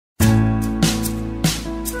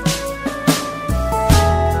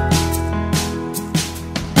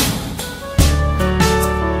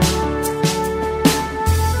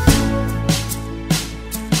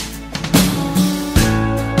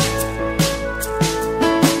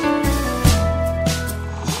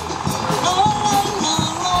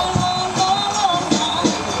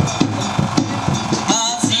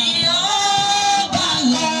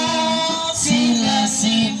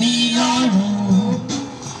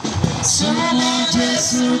súnmọ́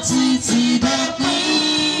Jésù títí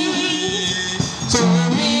dópin.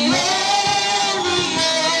 Torí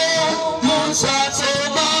ènìyàn mo sọ tó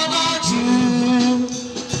bọ́nà jù.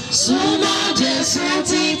 Súnmọ́ Jésù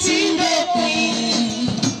títí dópin.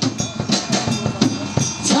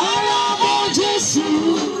 Fara mọ́ Jésù,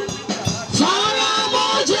 fara mọ́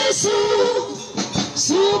Jésù.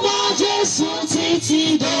 Súnmọ́ Jésù títí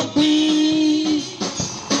dópin.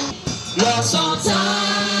 Lọ́sàn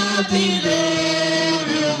tàbí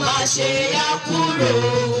lóru má ṣe Akure.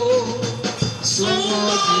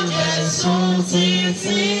 Súnmọ́ Jésù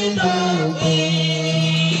títí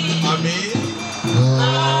dópin. Àmín.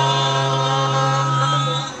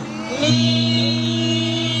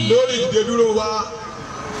 Àmín. Lórí ìdèdúró wa,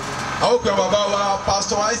 a ó pe bàbá wa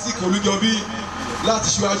Pastor Isaac Olújọbí láti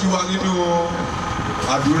ṣíwájú wa nínú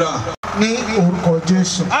àdúrà. Ní orúkọ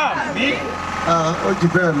Jésù. Àmín. Ó jù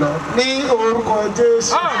bẹ́ẹ̀ lọ. Ní orúkọ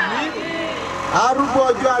Jésù. Àmín. Arúgbó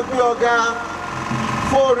ọjọ́ agbé ọ̀gá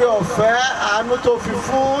fún oore ọ̀fẹ́ àánú tó fi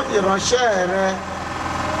fún ìránṣẹ́ rẹ.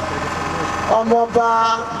 Ọmọọba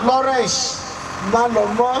Lawrence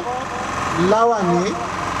Malomon Lawani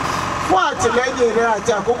fún àtìlẹ́yìn rẹ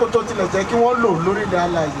àti àkókò tó tilẹ̀ jẹ́ kí wọ́n lò lórílẹ̀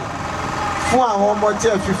alààyè. Fún àwọn ọmọ tí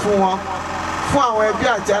ẹ fi fún wọn. Fún àwọn ẹbí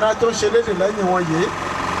àti ará tó ń ṣe lédè lẹ́yìn wọn yìí.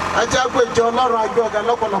 Ajágbèjọ Ọlọ́run agbé ọ̀gá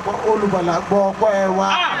lọ́pọ̀lọpọ̀ olùgbàlà gbọ́ ọpẹ́ ẹ wa.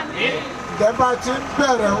 Àmín. Ìjọba ti ń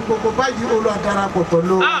bẹ̀rẹ̀ ohun gbogbo báyìí Olúwa darapọ̀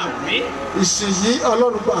pẹ̀lú Àmín. ìsìn yìí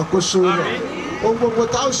Ọlọ́run gba àkóso rẹ̀. Ohun gbogbo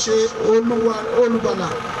tá ó ṣe olùgbàlà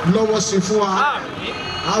lọ́wọ́ sí fún wa. Àmín.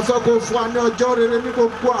 A fẹ́ kó fún wa ní ọjọ́ rere ní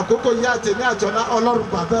gbogbo àkókò yìí àti ní àjọ̀dá Ọlọ́run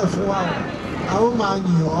gbà bẹ́ẹ̀ fún wa. A ó máa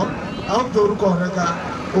yìn ọ́, a ó gbé orúkọ rẹ ga,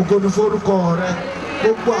 ògo ni fún orúkọ rẹ.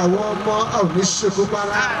 Gbogbo àwọn ọmọ a ò ní ṣekú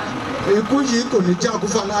para. Ikú yìí kò ní jẹ́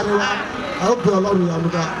àkúfà láàrin wa. A ó bẹ Ọlọ́run yanu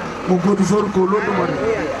ga. Ògo ni fún orúkọ Olódùmarè.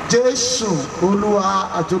 Jésù Olúwa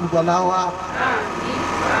àti olùgbàlà wa.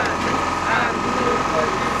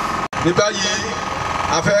 Ní báyìí,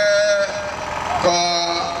 a fẹ́ kọ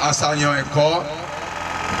àṣàyàn ẹ̀kọ́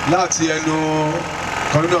láti ẹnu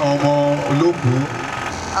kan nínú àwọn ọmọ olóògbé.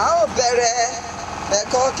 A ó bẹ̀rẹ̀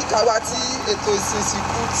ẹ̀kọ́ kíkà wa tí ètò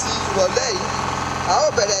ìsìnkú ti ìrọ̀lẹ́ yìí. A ó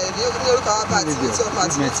bẹ̀rẹ̀ ní orúkọ àwọn àti ní ti ọmọ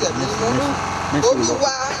àti ní ti ẹ̀mí mímọ́.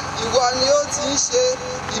 Olúwa, ìwọ ni ó ti ń ṣe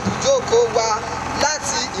ibùjókòó wa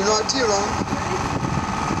láti ìrandíran.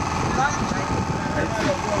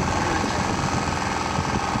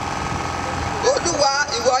 Olúwa,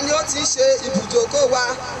 ìwọ ni ó ti ń ṣe ibùjókòó wa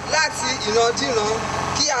láti ìrandíran,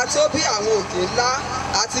 kí a tó bí àwọn òkè ńlá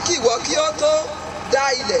àti kí ìwọ kí ó tó dá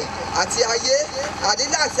ilẹ̀ àti ayé àní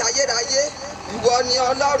láti ayérayé. Ìwọ ni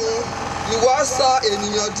Ọlọ́run, ìwọ sọ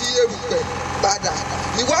ènìyàn di erùpẹ̀ padà,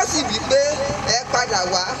 ìwọ sì wí pé ẹ padà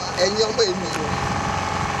wá ẹ̀yin ọmọ ènìyàn.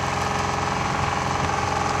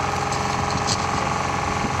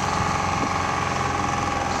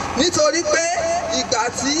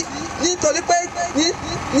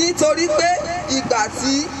 Nítorí pé ìgbà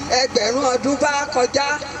tí ẹgbẹ̀rún ọdún bá kọjá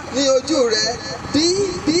ní ojú rẹ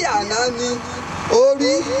bí àná ni ó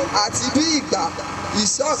rí àti bí ìgbà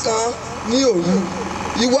ìṣọ̀kan ní òru.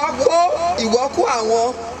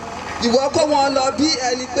 Ìwọ kó wọn lọ bí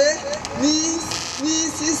ẹni pé ní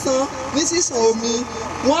sísan omi.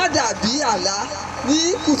 Wọ́n dàbí àlá ní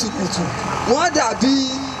kùtùkùtù. Wọ́n dàbí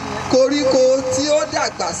koríko tí ó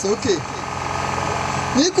dàgbà sókè.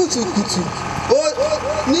 Ní kùtùkùtù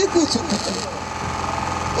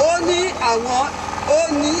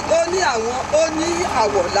ó ní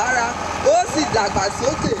àwọ̀ lára, ó sì dàgbà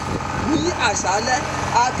sókè. Ní àṣálẹ́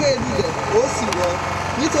akéèlú rẹ̀ ó sì rọ̀.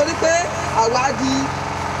 Nítorí pé àwa di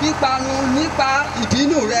píparun nípa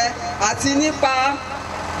ìbínú rẹ, àti nípa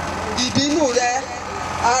ìbínú rẹ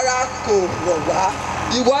ara kò rọ̀ wá.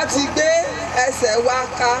 Ìwọ ti gbé ẹsẹ̀ wa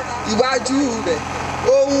ka iwájú rẹ̀.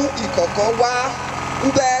 Ohun ìkọ̀kọ̀ wa ń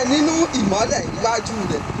bẹ nínú ìmọ́lẹ̀ iwájú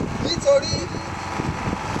rẹ̀.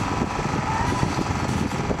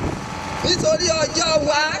 Nítorí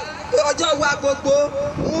ọjọ́ wa gbogbo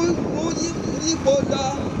ń yípo lọ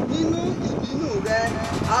nínú ìbínú rẹ̀.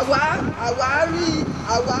 Àwa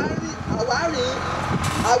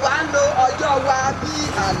ń lo ọjọ́ wa bí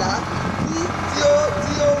àlá tí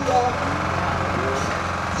ó lọ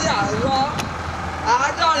tí à ń rọ́.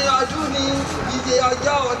 50 ọdún ni iye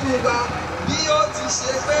ọjọ́ ọdún wa, bí ó ti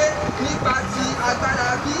ṣe pé nípa ti agbára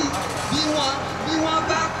bí wọ́n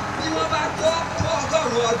bá tó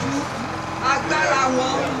 100 ọdún. Agbára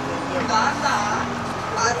wọn làálàá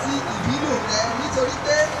àti ìbínú rẹ̀, nítorí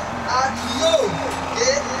pé a kì yóò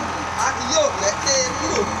lẹ́kẹ̀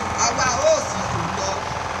kúrò, àwa ó sì fò lọ.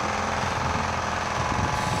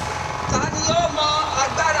 Ta ni ó mọ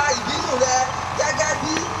agbára ìbínú rẹ gẹ́gẹ́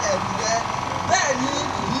bí ẹ̀rù rẹ? Bẹ́ẹ̀ ni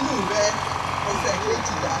ìbínú rẹ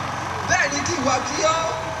ti dà. Bẹ́ẹ̀ ni kí ìwọ kí ó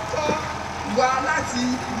kọ́ wa láti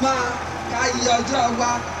máa ka iye ọjọ́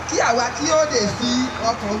wa kí àwa kí ó lè fi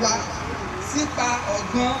ọkàn wa sípa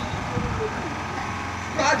ọgbọ́n.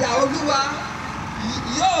 Padà Olúwa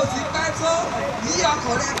yóò ti pẹ́ tó yí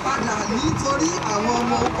ọkàn rẹ padà nítorí àwọn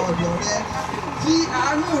ọmọ ọ̀dọ̀ rẹ. Fi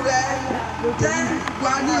àánú rẹ tẹ́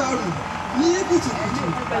wa ní ọrùn ní kùtùkùtù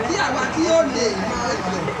kí àwa kí ó lè máa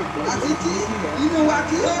yọ̀ àti kí inú wa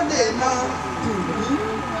kí ó lè máa dùn ní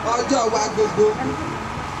ọjọ́ wa gbogbo.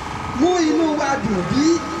 Mú inú wa dùn bí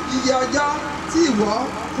iye ọjọ́ tí ìwọ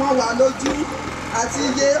pọ́n wa lójú àti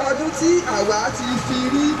iye ọdún tí àwa ti fi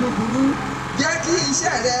rí búburú. Jẹ́ kí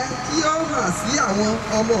iṣẹ́ rẹ kí ó hàn sí àwọn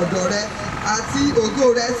ọmọ ọ̀dọ̀ rẹ àti ògo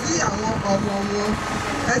rẹ sí àwọn ọmọ wọn.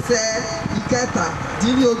 Ẹsẹ̀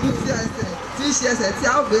ìkẹtàdínlógún sí ẹsẹ̀ tí í ṣe ẹsẹ̀ tí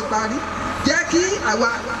a ó gbé parí. Jẹ́ kí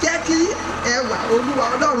ẹwà Olúwa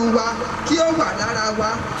Ọlọ́run wa kí ó wà lára wa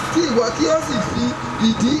kí ìwọ kí ó sì fi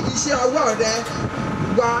ìdí iṣẹ́ ọwọ́ rẹ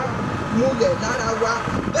wa múlẹ̀ lára wa.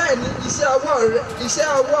 Bẹ́ẹ̀ ni iṣẹ́ ọwọ́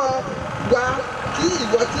wa kí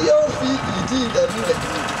ìwọ kí ó fi ìdí rẹ̀ múlẹ̀.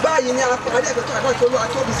 Báyìí ni a parí ẹ̀kọ́ tó àgbà tó lọ́wọ́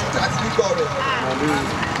tóbi sí àti gbígbọ́ rẹ̀.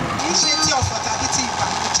 Kì í ṣe ti ọ̀fọ̀ tàbí ti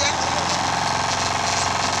ìbànújẹ́.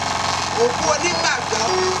 Òkú onígbàgbọ́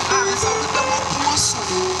a sọ wípé wọ́n kú wọ́n sùn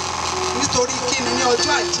nítorí kíni ní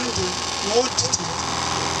ọjọ́ àjíǹde wọn ó dìde.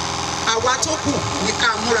 Àwa tó kù ní ká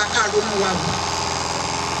múra ká ronú wa wò.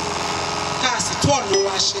 Ká sì tó ọ̀nà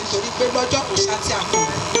wa ṣe nítorí pé lọ́jọ́ kò ṣá tí a kù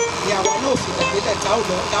ni àwa náà fi dàgbélẹ̀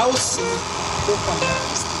tá ó sinmi ló pa.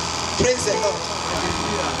 Praise the Lord.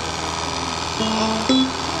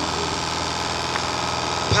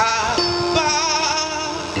 Papa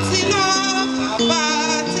Tina,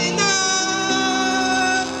 Papa Tina,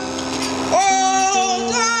 oh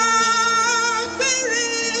dágbére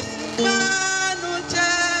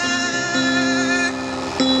ìbànújẹ́,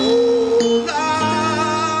 oh lọ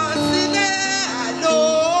sílé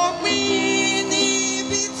àlòpin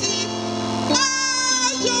níbi tí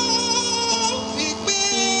ayọ̀ fi gbé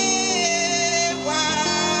wá.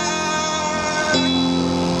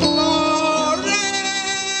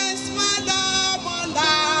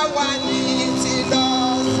 Lawani ti lọ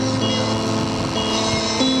síbi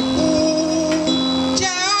ikú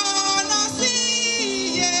jẹ́ ọ̀nà sí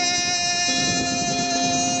iye.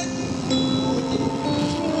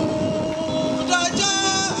 Lọ́jọ́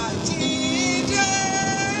àjíǹde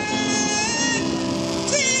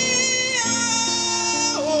tí a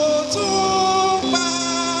ò tún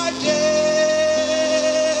pàdé.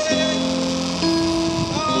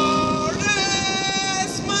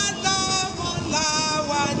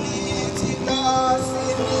 Lawani ti lọ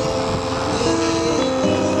síbi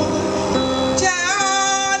ikú jẹ́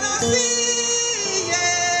ọ̀nà sí iye.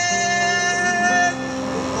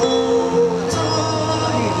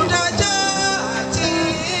 Òtún dọjọ́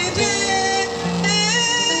àjíǹde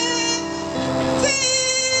tí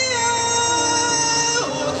a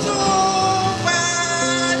ò tún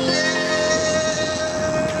pàdé.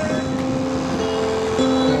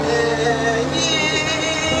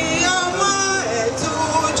 Ẹ̀yin ọmọ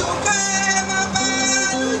ẹ̀tújú kẹ́ má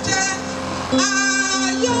bànújẹ́,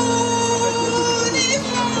 ayọ̀ ní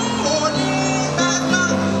fún onígbàgbọ́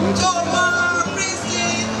tó mọ Kristi.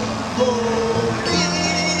 Orí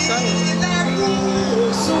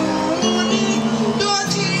ilẹ̀kùn sùn ní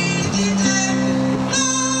lójì dídé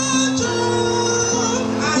lọ́jọ́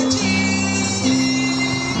àjíǹde.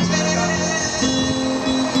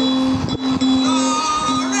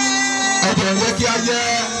 Ẹ̀jẹ̀ yẹ kí a yẹ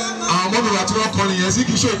àwọn ọmọbìnrin tí wọ́n kọrin yẹn sí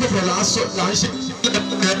kì í ṣe ìpínfẹ̀ là ń ṣe.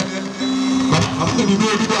 Bàbá nínú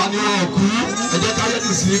Olúwa ni wọn kú. Ẹ jẹ́ ká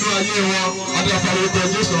yẹ́dì sí nínú ayé wọn. Adé àfàlẹ́ ìgbẹ́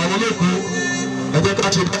Jésù àwọn olóòkú. Ẹ jẹ́ ká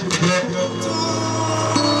ṣe bẹ́ẹ̀ bẹ́ẹ̀.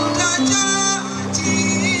 Lọ́jọ́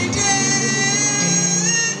àjíǹde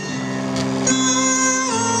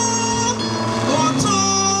ó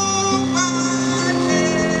tún pàdé.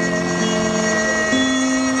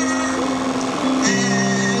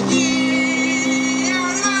 Ẹ̀yin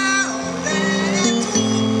ará ọ̀rẹ́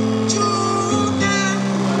tújú ká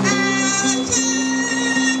ẹ̀jẹ̀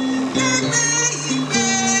gbẹ́gbẹ́ ìgbé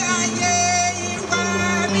ayé ìwà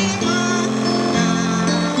mímọ́.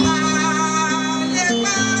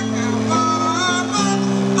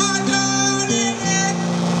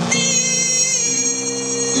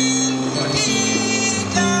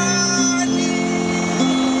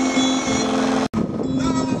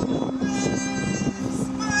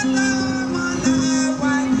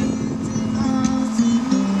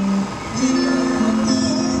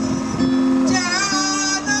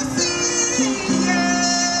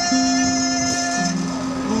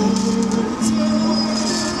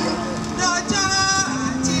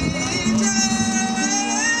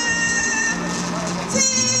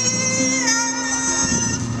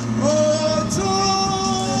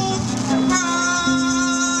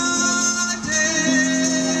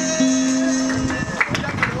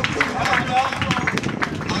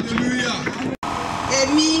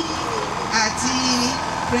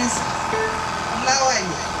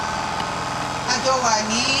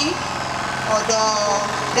 ọ̀dọ̀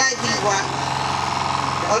dáàdì wa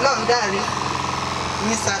ọlọ́run dáre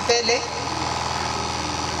ní sàfẹ́lẹ́.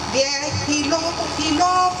 There he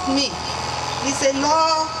loved me. He's a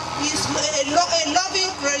loving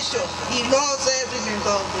creature. He loves every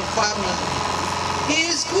member of the family. He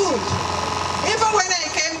is good. Even when I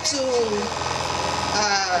came to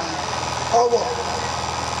Owo,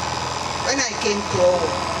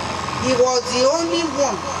 he was the only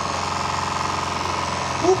one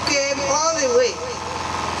who came all the way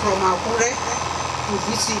from Akure to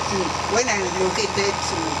visit me when I relocated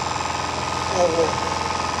to Owo,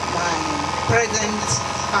 my present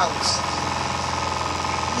house.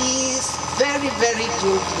 He is very, very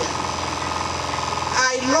jovial. I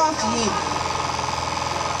love him.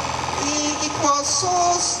 It was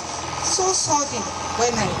so sudden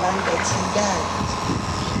when I learned that he died.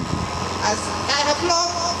 As I have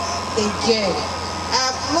loved a girl, I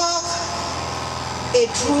have loved a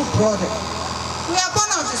true brother. We are born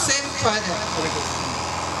of the same father.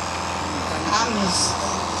 I'm Miss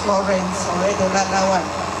Florence Lawani.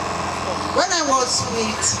 When I was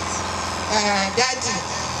with Daddy,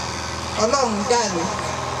 Ọlọ́run Dàlú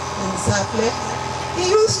in Saple, he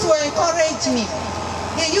used to encourage me.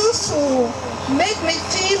 He used to make me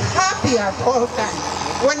feel happy at all times.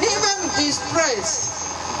 Whenever he's stressed,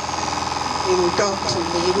 he will talk to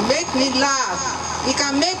me. He will make me laugh. He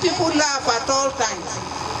can make people laugh at all times.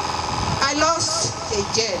 I lost a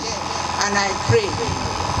gem, and I pray,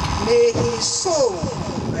 may his soul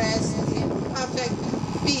rest in perfect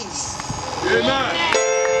peace. Amen.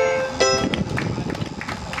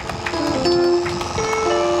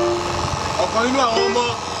 Ọ̀kan nínú àwọn ọmọ.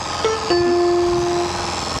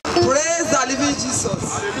 Praise the living Jesus.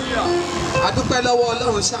 Hallelujah. A dúpẹ́ lọ́wọ́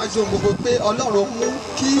Ọlọ́run ṣáájú gbogbo pé Ọlọ́run mú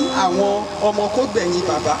kí àwọn ọmọ kó gbẹ̀yìn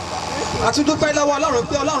bàbá. A tún dúpẹ́ lọ́wọ́ Ọlọ́run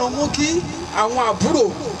pé Ọlọ́run mú kí àwọn àbúrò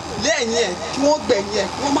lẹ́yìn ẹ̀ kí wọ́n gbẹ̀yìn ẹ̀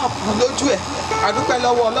kí wọ́n má kú lójú ẹ̀. A dúpẹ́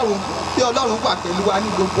lọ́wọ́ Ọlọ́run pé Ọlọ́run wà pẹ̀lú wa ní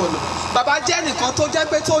gbogbo ọ̀nà. Bàbá jẹ́ nìkan tó jẹ́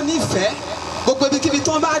pé tó nífẹ̀ẹ́. Gbogbo ibikíbi tí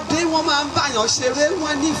wọ́n bá dé wọ́n máa ń báyàn ṣeré,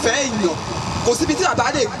 wọ́n nífẹ̀ẹ́ èèyàn. Kò síbi tí bàbá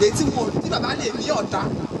lè gbé tí bàbá lè ní ọ̀tá.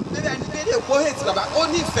 Bẹ́ẹ̀ ni bẹ́ẹ̀ lè kó hate bàbá, ó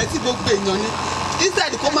nífẹ̀ẹ́ tí gbogbo èèyàn ni.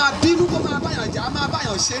 Instead kó máa bínú, kó máa báyàn jà, á máa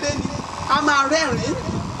báyàn ṣeré ni. A máa rẹ́rìn-ín.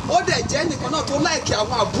 Ó dẹ̀ jẹ́ nìkan náà tó láìkì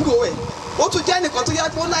àwọn àbúrò ẹ̀. Ó tún jẹ́ nìkan tó yá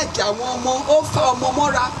tó láìkì àwọn ọmọ, ó fa ọmọ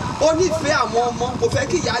mọ́ra, ó nífẹ̀ẹ́ àwọn ọmọ, kò fẹ́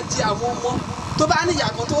kí ìyà jẹ àwọn ọmọ. Tó bá ní ìyá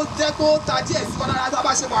kan tó jẹ́ kó ta díẹ̀ sí bọ́lára tó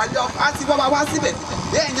bá ṣe wà lọ, á ti bọ́ bá wá síbẹ̀.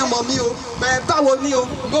 Bẹ́ẹ̀ ni ọmọ mi o, báwo ni o,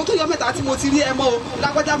 gbogbo tó yọ mẹ́ta tí mo ti rí ẹ mọ́ o,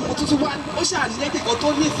 lágbájá mo tuntun wá, ó ṣàlàyé nìkan tó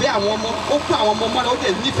nífẹ̀ẹ́ àwọn ọmọ, ó kó àwọn ọmọ mọ́ra, ó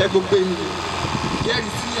dẹ̀ nífẹ̀ẹ́ gbogbo ènìyàn.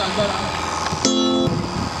 Jẹ́rìí sí agbára.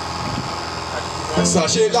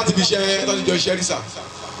 Ṣàṣe láti fi ṣe láti jọ iṣẹ́ rí sà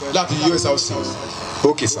láti US House.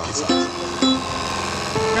 Okay sir.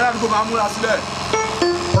 Kẹ́lá àdúgbò máa múra sílẹ̀.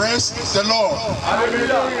 Praise the Lord.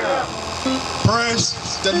 Hallelujah. Praise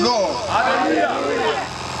the Lord. Hallelujah.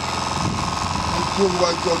 Mo dúró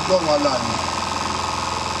wájú Ọlọ́run aláàánú.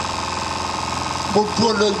 Mo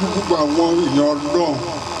dúró lẹ́yìn gbogbo àwọn èèyàn Ọlọ́run.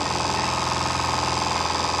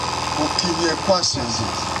 Mo kí ni ẹ kú àṣeyẹ.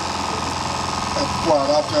 Ẹ kú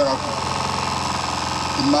ara fẹ́ra kù.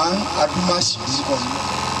 Ìmáà Adúmáṣì lórúkọ mi.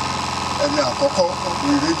 Ẹni àkọ́kọ́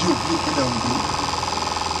ní rédíò ní ìpínlẹ̀ Ondo.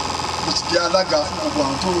 Mo ti di alága fún gbogbo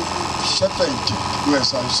àwọn tó ṣẹ́fẹ̀ ìdí US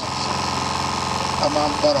House. A máa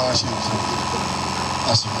ń bára wa ṣe ìdí.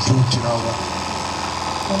 A sì dúró tira wa.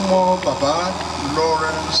 Mo mọ bàbá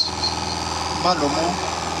Lawrence Malomon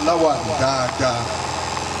Lawani dáadáa.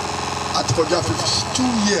 A ti kọjá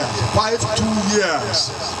 52 years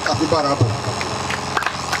àfi bára bọ̀.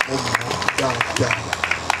 Ó mọ̀ dáadáa.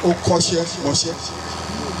 Ó kọ́ṣẹ́ mọṣẹ́.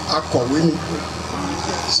 Akọ̀wé ni.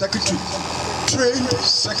 Secretary. Trained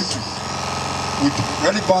secretary with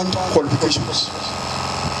relevant qualifications.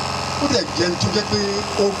 Ó dẹ̀ jẹ́ tó jẹ́ pé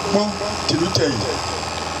ó gbọ́n tìlútẹ̀yìn.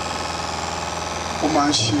 Ó máa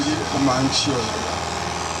ń ṣeré, ó máa ń ṣe ọ̀rọ̀.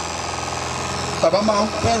 Bàbá máa ń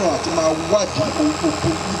fẹ́ràn àti máa wádìí ohun gbogbo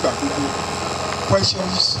nígbà gbogbo.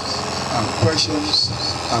 Questions and questions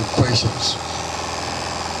and questions.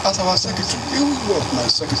 As our secretary, he was my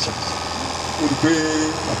secretary. Ó rí pé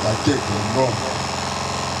bàbá jẹ́ ìgbọ̀n náà.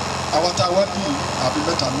 Àwọn tá a wá bí àbí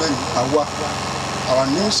mẹ́ta mẹ́rin àwa. Our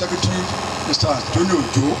new secretary, Mr. Antonio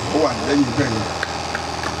Ojo, ó wà lẹ́yìn bẹ́ẹ̀ ni.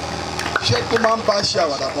 Ṣé tó máa ń bá ṣe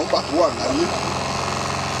àwàdà kan gbà tó wà láyé?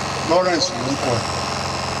 Lawrence ló ń kọ ẹ̀.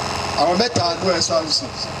 Àwọn mẹ́ta ló ẹ̀ sáàsì,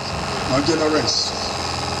 wọ́n jẹ́ Lawrence.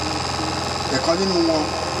 Ẹ̀kan nínú wọn,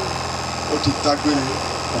 ó ti dágbére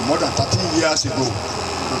for more than 13 years ago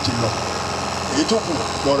ló ti lọ. Èyí tó kù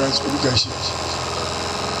Lawrence Olúgẹ̀ṣe.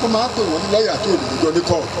 Ó máa ń pè wọ́n ní lọ́ọ̀yà tó òdòdó ní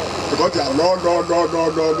kọ́ because they are law.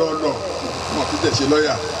 Wọ́n fi tẹ̀ ṣe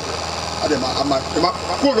lọ́ọ̀yà.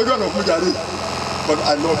 kó lójú ọ̀nà fún jàre but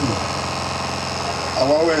I love you.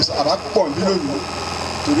 Àwọn ọwọ́ ẹ̀sán àbá pọ̀ ní lónìí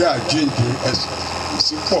torí àjíǹde ẹ̀sìn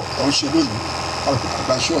ìsìnpọ̀ tó ń ṣe lónìí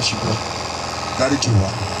àgbà ṣọ́ọ̀ṣì lọ dáríjì wá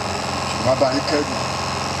ṣùgbọ́n bá yín kẹ́rù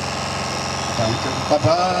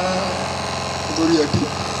bàbá lórí ẹbí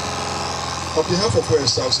on behalf of our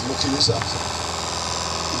staff mo kì í sá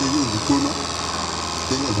ilé yóò ní gbóná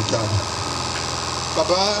ilé yóò ní dáàbò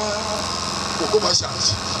bàbá kókó máa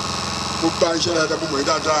ṣàtì mo gba iṣẹ́ dáadáa mo mọ̀ ẹ́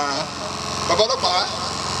dáadáa bàbá ọlọ́pàá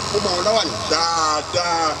mo mọ̀ ọ́ láwà ní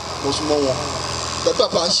dáadáa mo sún mọ́ wọn bàbá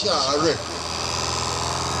bá ṣe àárẹ̀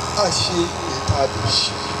á ṣe ètò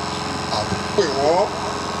àdùsí àdúpè wọn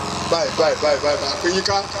báyìí pé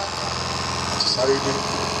yíká àti sáré dé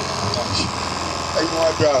àtàlùsí ẹ̀yin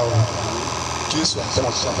wọn dá o Jésù àtẹnà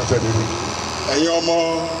tó afẹ́fẹ́ lórí ẹ̀yin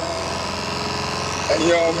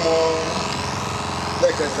ọmọ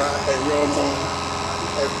lẹ́kẹ̀ẹ́ta ẹ̀yin ọmọ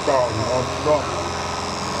ẹgbà ọ̀nà ọlọ́run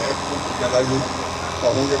ẹkún ìgbàláyé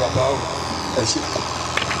ọ̀hún ní bàbá o ẹ ṣe.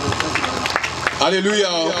 Hallelujah.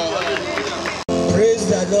 Praise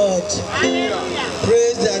the Lord.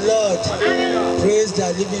 Praise the Lord. Praise the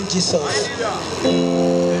living Jesus.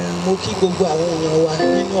 Mo kí gbogbo àwọn èèyàn wa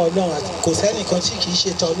nínú Ọlọ́run àti kò sẹ́nìkan tí kì í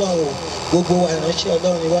ṣe tọ́lọ́run o. Gbogbo wa ìránṣẹ́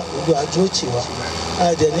Ọlọ́run wa gbogbo àdúró tì wá.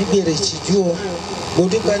 A dẹ̀ ní gbèrè ìtìjú o. Mo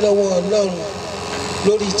dúpẹ́ lọ́wọ́ Ọlọ́run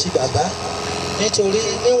lórí ti bàbá. Nítorí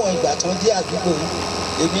níwọ̀n ìgbà tán dé àdúgbò yìí,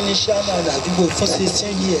 èmi ní chairman àdúgbò fún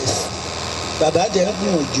 16 years. Bàbá dẹ̀ ń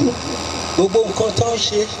gbìyànjú. Gbogbo nǹkan tó ń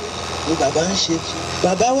ṣe ni bàbá ń ṣe.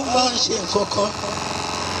 Bàbá wa máa ń ṣe nǹkan kan.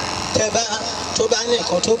 Tó bá ní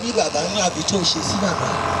nǹkan tó bí bàbá ní àbí tó ṣe sí bàbá.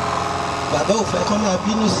 Bàbá ò fẹ́ kọ́ máa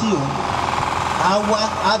bínú sí òun. Á wá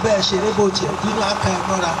abẹ́ ṣeré bó tiẹ̀ bínú á ka ẹ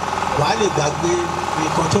mọ́ra. Wà á lè gbàgbé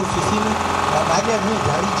nǹkan tó fi sínú. Bàbá dẹ̀ ní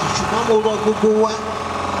ìdáríjì. Ṣùgbọ́n mo rọ gbogbo wa.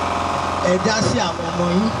 Ẹ dá sí àwọn ọmọ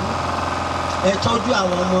yín. Ẹ tọ́jú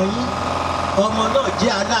àwọn ọmọ yín. Ọmọ náà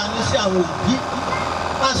jẹ́ aláàánú sí àwọn òbí.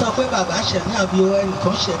 Má sọ pé bàbá ṣẹ̀mí àbí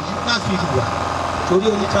ẹnìkan ṣẹ̀mí má fi hùwà. Torí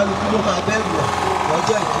oníkálukú ló máa bẹ̀rù ọ̀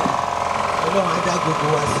lọ́jọ́ ìkẹyìn. Ọlọ́run á dá gbogbo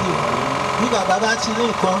wa sí o. Bí bàbá bá ti ní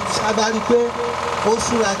nǹkan sábà rí pé ó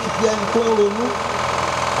súra kì bí ẹni tó ń ronú.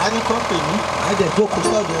 A ní kán pè mí, á dẹ̀ jókòó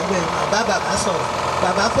sọ̀dọ̀ ẹgbẹ́ máa bá bàbá sọ̀rọ̀.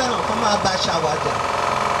 Bàbá fẹ́ràn kán máa bá ṣàwàdà,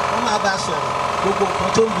 kán máa bá sọ̀rọ̀. Gbogbo nǹkan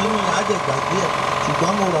tó ń bínú yẹn á dẹ̀ gbàgbé ẹ̀.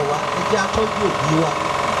 Ṣùgbọ́n mo rọ̀ wá, ẹ jẹ́ atọ́jú òbí wa.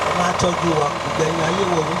 Ẹ máa tọ́jú wa. Ìgbẹ̀yìn ayé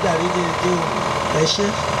wo ní dàrídé o. Ẹ ṣé.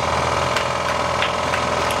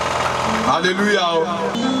 Hallelujah.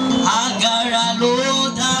 Agara ló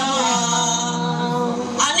dá wa.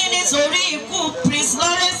 A ní nítorí ikú Prince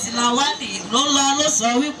Lawrence Lawani ló sọ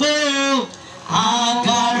wípé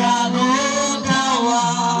agara ló dá wa.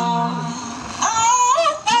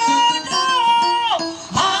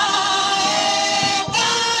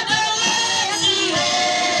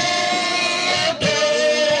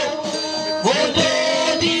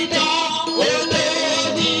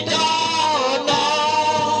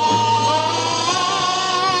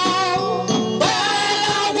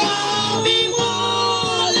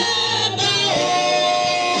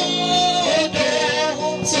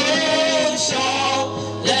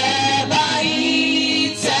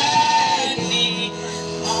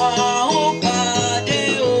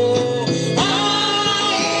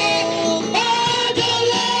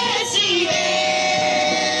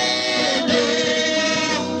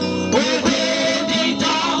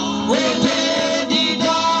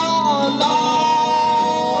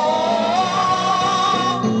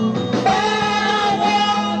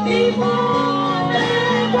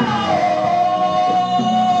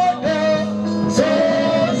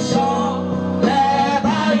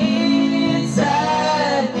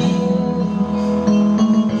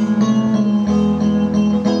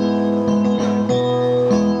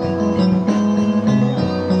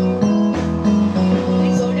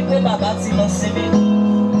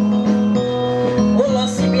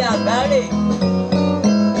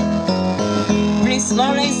 Prince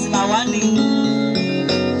Lawrence Lawani.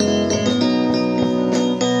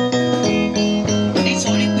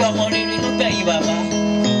 Nítorí pé ọmọ rere ló gbẹ̀yìn bàbá.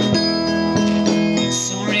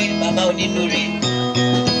 Súnre bàbá onínúure.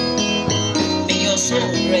 May your soul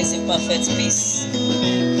rest in perfect peace.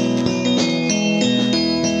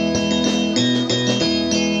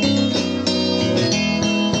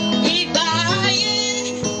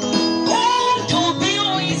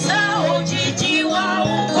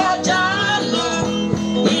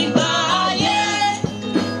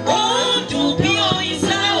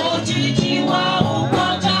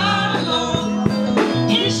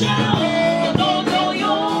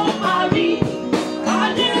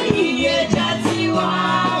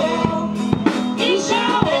 Iṣẹ́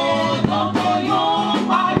o.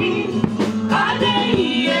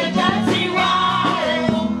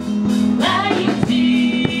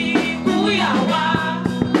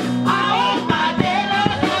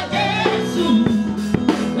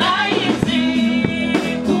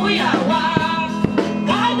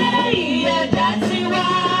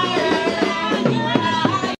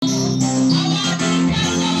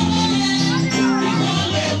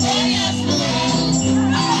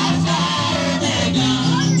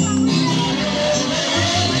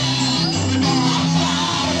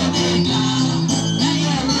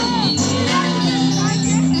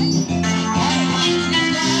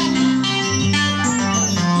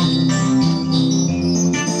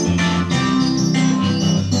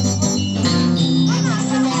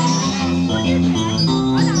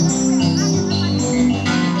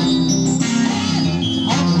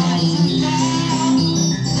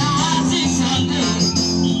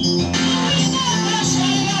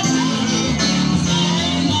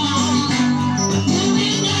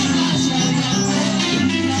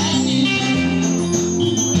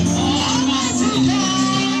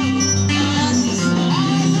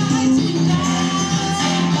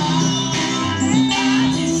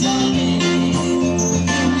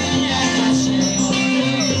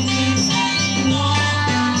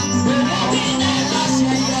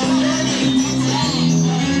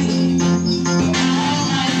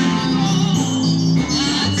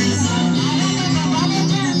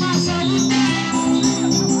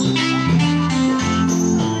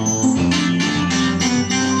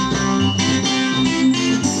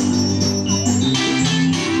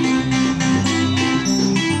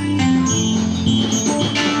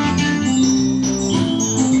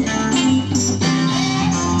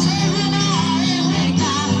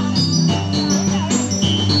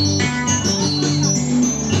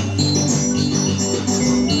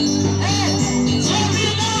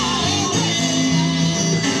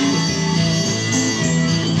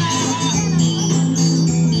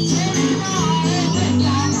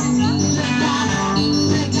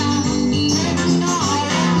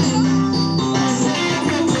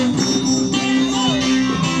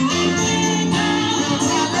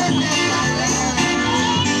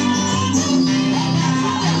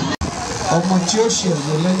 ọmọ tí ó ṣe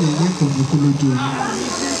ọ̀nà lẹ́yìn yín kò ní kú lójú yín.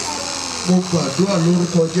 Mo gbàdúrà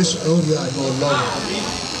lórúkọ Jésù ẹ ó rí àná Ọlọ́run.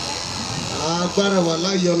 Agbára wà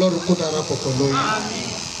láyé Ọlọ́run kó darapọ̀ pẹ̀lú yín.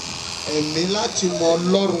 Ẹ̀mí láti mọ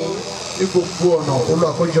Ọlọ́run ní gbogbo ọ̀nà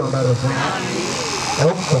Olúwa kó yọ̀ǹda rẹ̀ fún yín. Ẹ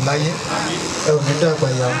ó pọ̀ láyé, ẹ ò ní dàgbà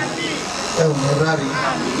yà, ẹ ò ní rárí.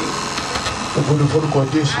 Ògo ni forúkọ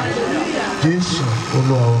Jésù, Jésù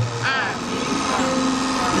Olúwa wa.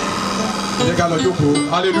 Ẹ ká lọ jókòó,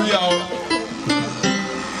 hallelujah o,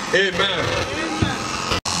 amen.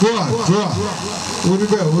 Dúà orí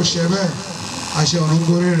bẹ́ẹ̀ ó ṣe bẹ́ẹ̀ àṣẹ ọ̀run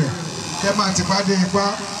gorí rẹ̀ kẹ́ máa ti pàdé ipá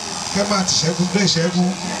kẹ́ máa ti ṣẹ́gun dé ìṣẹ́gun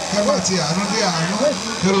kẹ́ máa ti àánú dé àánú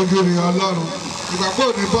kẹ́ lójú rí Ọlọ́run ìgbàgbọ́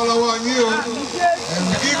ò ní bọ́ lọ́wọ́ yín o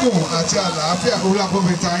ẹ̀mí gígùn àti àlàáfíà Olúwa kó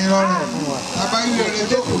fi ta yín lọ́rùn bàbá ilé rẹ̀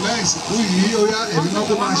jókòó lẹ́yìn ìsìnkú yìí ó yá èmi náà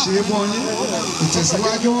kó máa ṣe é fún yín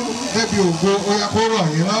ìtẹ̀síwájú débi ògo ó yá kó rọ̀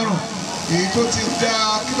yín lọ́rùn èyí tó ti dá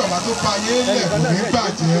kí bàbá tó pa yé lẹ̀ kò ní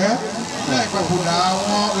bàjẹ́ láìpẹ́ kò dá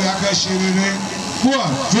wọn ó yá kẹ́ ṣe rere fún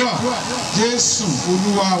àdúrà Jésù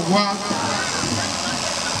Olúwa wa.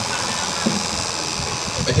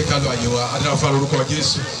 Ẹ jẹ́ ká lọ àyè wa adúlá fún orúkọ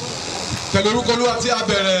Jésù pẹ̀lú orúkọ Olúwa tí a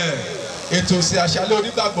bẹ̀rẹ̀ ètò ìsìn àṣálẹ́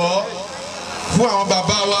onígbàgbọ́ fún àwọn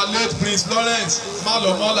bàbá wa late Prince Lawrence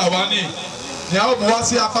Malomon Lawani ni a ó mú wá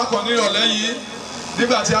sí apá kan ní ìrọ̀lẹ́ yìí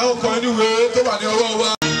nígbà tí a ó kọ inú ìwé tó wà ní ọwọ́ wa.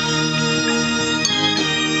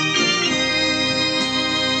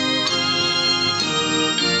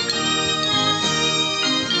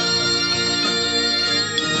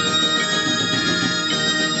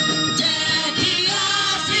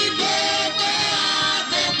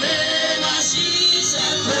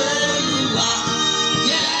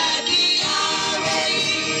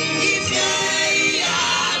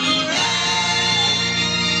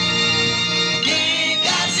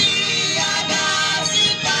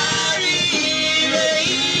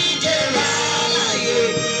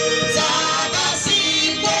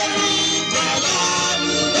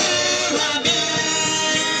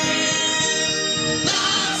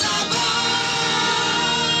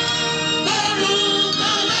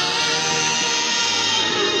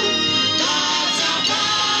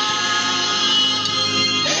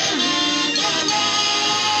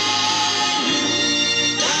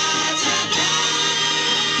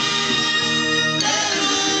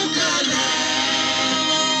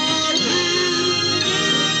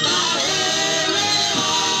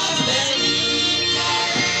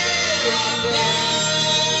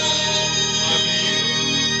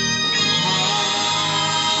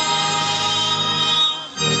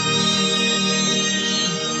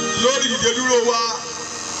 Ìdúró wa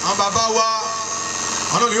àwọn bàbá wa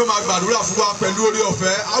àwọn ni yóò máa gbàdúrà fún wa pẹ̀lú orí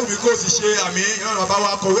ọ̀fẹ́ àwùjọ kò sì ṣe àmì ìran bàbá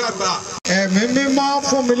wa kọ̀wé àgbà. Ẹ̀mí mímọ́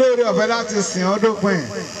fún mi lórí ọ̀fẹ́ láti sìn ọ́ dópin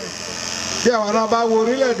bí àwọn náà bá wo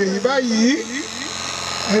orílẹ̀-èdè yìí báyìí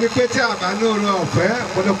ẹni pé tí a bá ní orí ọ̀fẹ́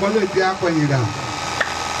ọ̀pọ̀lọpọ̀ lè di apẹ̀yìndà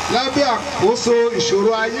lábẹ́ àkóso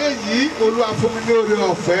ìṣòro ayé yìí Olúwa fún mi ní orí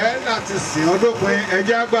ọ̀fẹ́ láti sìn ọ́ dópin ẹ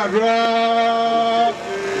jẹ́ á gbàdúrà.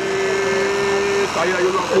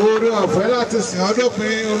 Oore ọ̀fẹ́ láti sìn ọ́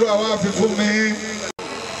dópin Olúwa wá fi fún mi.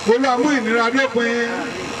 Olúwa mú ìnira dópin.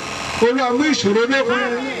 Olúwa mú ìṣòro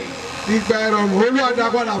dópin. Ìgbà ìrọ̀rùn Olúwa dá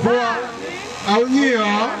padà fún wa. Àwọn yìn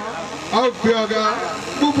ọ́, a ó gbé ọ̀gá.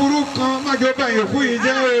 Búburú kan májò bẹ̀yìn òkú yìí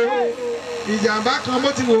jẹ́ o. Ìjàmbá kan bó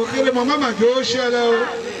ti wò ó kéré mọ́ májò ó ṣẹlẹ̀ o.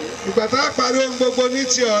 Ìgbà tá a parí ohun gbogbo ní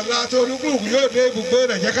ti ọ̀la tó olúkúlùkù yóò dé ibùgbé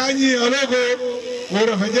rẹ̀ jẹ́ ká yìn ọ́ lógo.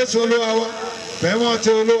 Oore ọ̀fẹ́ Jésù Olúwa wa. Bẹ́ẹ̀mọ́ ti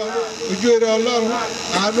Olúwa ojú eré Ọlọ́run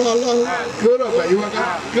àánú Ọlọ́run yóò rọ̀gbà yí wáká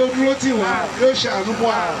yóò dúró tì wá yóò ṣàánú fún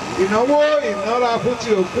wa ìnáwó ìnára fún ti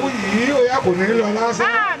òkú yìí ó yà kò ní lọ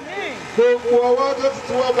lásán gbogbo ọwọ́ tó ti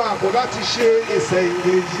tiwọ́ bá àpò láti ṣe ìṣẹ̀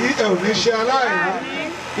ìrè yìí ẹ̀ ò ní ṣe aláìní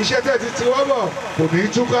iṣẹ́ tẹ̀ ti tiwọ́ bọ̀ kò ní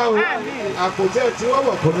túká o àpò tẹ̀ tiwọ́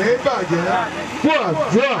bọ̀ kò ní bàjẹ́ fún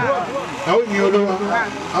àdúrà a ó yin Olúwa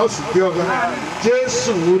a ó sì gbé ọ̀gá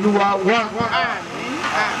Jésù Olúwa wá.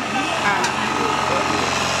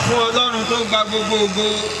 Fún Ọlọ́run tó gba gbogbo ògo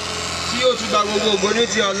tí yóò tún gba gbogbo ògo ní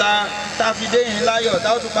ti ọ̀la tá a fi dé yìí láyọ̀ tá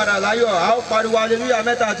a ó tún padà láyọ̀ a ó pariwo hallelujah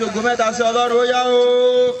mẹ́ta àti ògo mẹ́ta sí Ọlọ́run ó yá o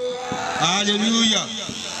hallelujah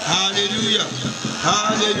hallelujah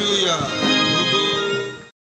hallelujah.